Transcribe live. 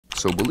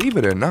So believe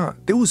it or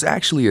not, there was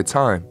actually a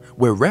time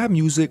where rap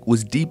music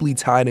was deeply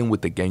tied in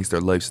with the gangster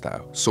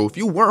lifestyle. So if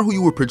you weren't who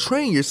you were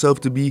portraying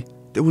yourself to be,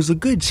 there was a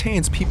good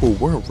chance people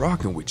weren't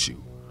rocking with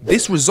you.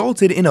 This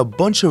resulted in a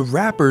bunch of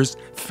rappers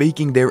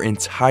faking their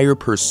entire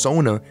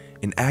persona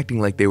and acting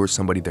like they were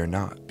somebody they're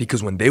not.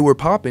 Because when they were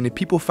popping, if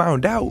people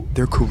found out,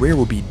 their career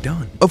would be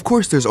done. Of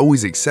course, there's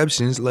always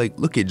exceptions, like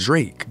look at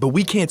Drake. But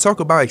we can't talk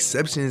about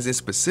exceptions and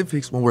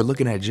specifics when we're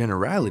looking at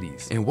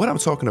generalities. And what I'm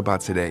talking about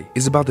today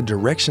is about the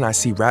direction I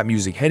see rap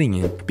music heading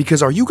in.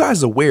 Because are you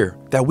guys aware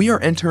that we are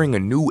entering a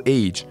new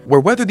age where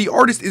whether the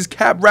artist is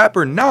cap rap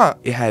or not,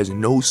 it has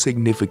no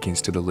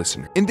significance to the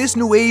listener. In this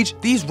new age,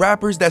 these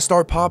rappers that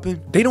start popping,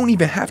 they don't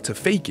even have to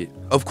fake it.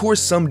 Of course,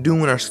 some do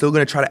and are still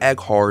gonna try to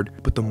act hard,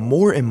 but the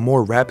more and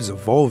more rap is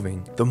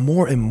evolving, the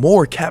more and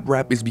more cap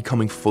rap is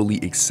becoming fully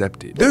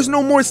accepted. There's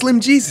no more Slim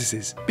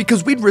Jesuses,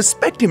 because we'd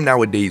respect him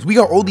nowadays. We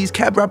got all these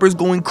cap rappers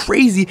going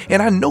crazy,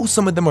 and I know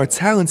some of them are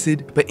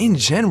talented, but in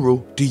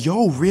general, do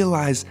y'all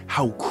realize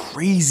how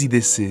crazy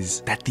this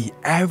is? That the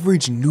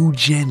average new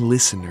gen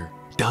listener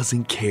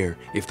doesn't care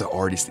if the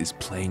artist is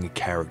playing a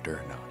character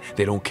or not.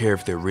 They don't care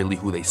if they're really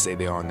who they say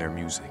they are in their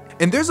music.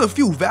 And there's a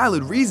few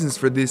valid reasons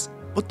for this,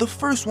 but the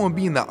first one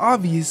being the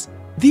obvious,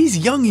 these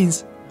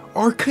youngins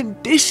are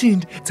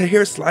conditioned to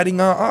hear sliding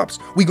on ops.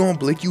 We gonna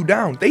blick you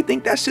down. They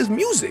think that's just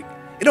music.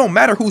 It don't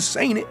matter who's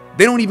saying it.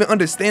 They don't even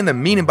understand the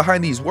meaning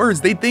behind these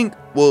words. They think,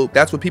 well,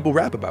 that's what people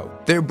rap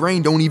about. Their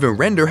brain don't even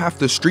render half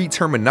the street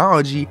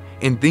terminology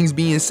and things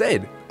being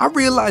said. I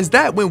realized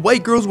that when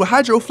white girls with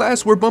hydro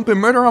flasks were bumping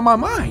Murder on My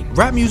Mind.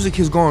 Rap music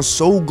has gone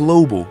so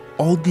global.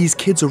 All these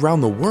kids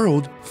around the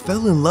world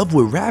fell in love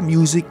with rap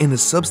music and the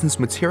substance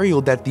material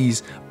that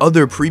these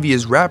other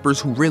previous rappers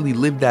who really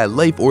lived that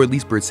life, or at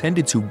least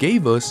pretended to,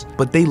 gave us,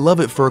 but they love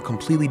it for a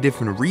completely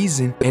different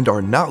reason and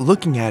are not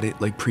looking at it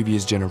like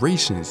previous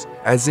generations.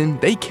 As in,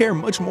 they care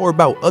much more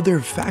about other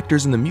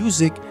factors in the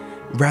music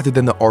rather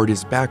than the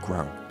artist's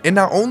background. And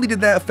not only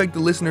did that affect the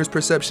listener's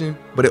perception,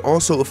 but it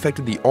also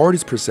affected the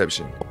artist's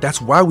perception.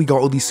 That's why we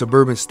got all these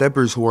suburban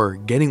steppers who are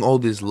getting all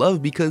this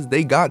love, because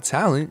they got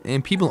talent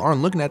and people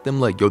aren't looking at them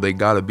like, yo, they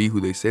gotta be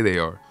who they say they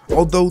are.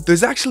 Although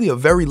there's actually a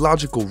very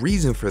logical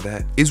reason for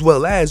that, as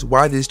well as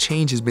why this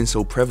change has been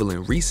so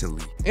prevalent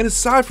recently. And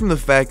aside from the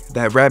fact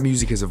that rap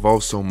music has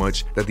evolved so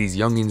much that these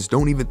youngins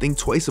don't even think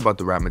twice about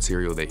the rap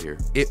material they hear,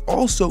 it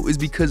also is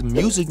because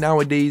music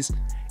nowadays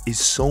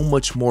is so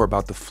much more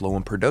about the flow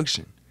and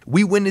production.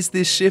 We witnessed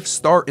this shift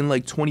start in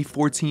like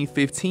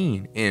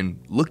 2014-15, and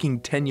looking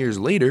 10 years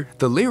later,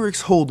 the lyrics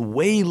hold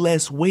way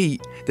less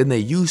weight than they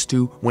used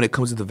to when it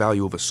comes to the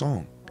value of a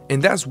song.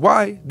 And that's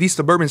why these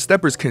suburban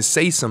steppers can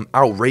say some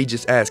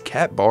outrageous ass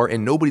cat bar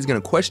and nobody's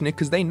gonna question it,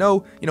 because they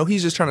know,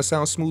 he's just trying to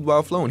sound smooth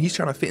while flowing. He's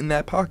trying to fit in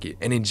that pocket.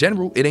 And in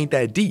general, it ain't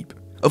that deep.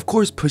 Of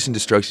course, pushing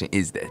destruction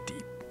is that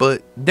deep,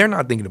 but they're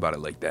not thinking about it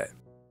like that.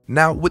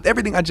 Now, with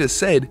everything I just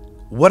said,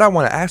 what I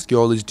want to ask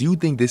y'all is, do you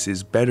think this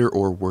is better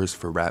or worse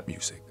for rap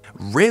music?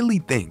 Really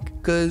think,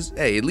 because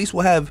hey, at least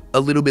we'll have a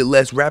little bit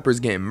less rappers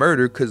getting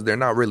murdered because they're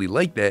not really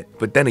like that.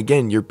 But then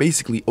again, you're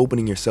basically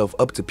opening yourself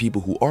up to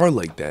people who are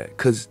like that,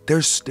 because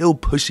they're still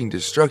pushing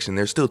destruction.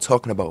 They're still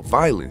talking about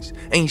violence.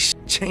 Ain't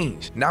shit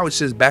changed. Now it's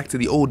just back to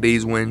the old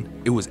days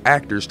when it was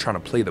actors trying to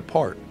play the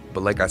part.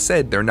 But like I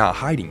said, they're not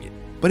hiding it.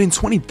 But in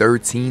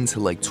 2013 to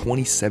like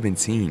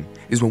 2017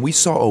 is when we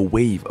saw a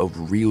wave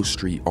of real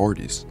street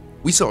artists.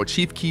 We saw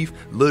Chief Keef,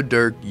 Lil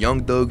Durk,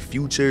 Young Thug,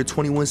 Future,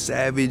 21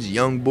 Savage,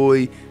 Young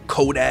Boy,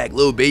 Kodak,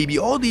 Lil Baby,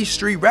 all these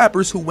street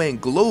rappers who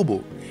went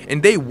global.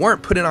 And they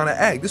weren't putting on an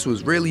act, this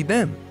was really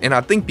them. And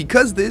I think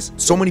because this,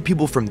 so many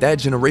people from that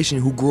generation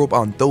who grew up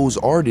on those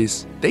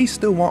artists, they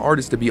still want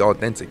artists to be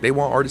authentic. They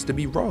want artists to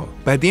be raw.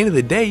 But at the end of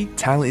the day,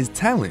 talent is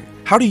talent.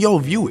 How do y'all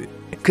view it?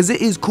 Because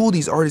it is cool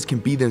these artists can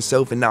be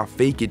themselves and not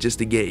fake it just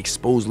to get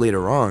exposed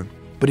later on.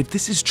 But if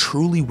this is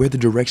truly where the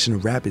direction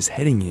of rap is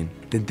heading in,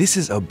 then this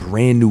is a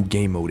brand new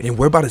game mode, and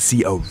we're about to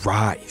see a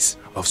rise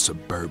of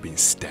suburban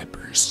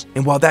steppers.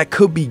 And while that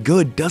could be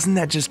good, doesn't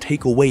that just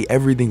take away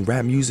everything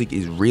rap music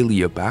is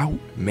really about?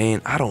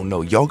 Man, I don't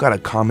know. Y'all gotta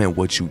comment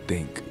what you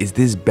think. Is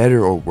this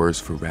better or worse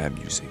for rap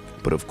music?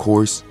 But of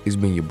course, it's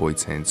been your boy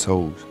 10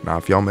 Toes. Now,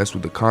 if y'all mess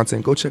with the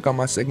content, go check out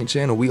my second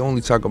channel. We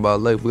only talk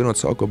about life. We don't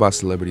talk about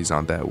celebrities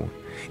on that one.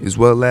 As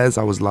well as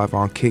I was live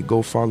on Kick.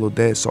 Go follow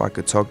that so I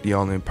could talk to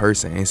y'all in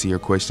person, answer your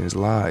questions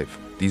live.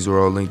 These are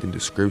all linked in the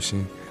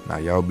description. Now,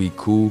 y'all be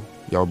cool,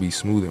 y'all be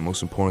smooth, and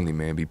most importantly,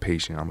 man, be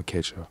patient. I'ma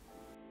catch y'all.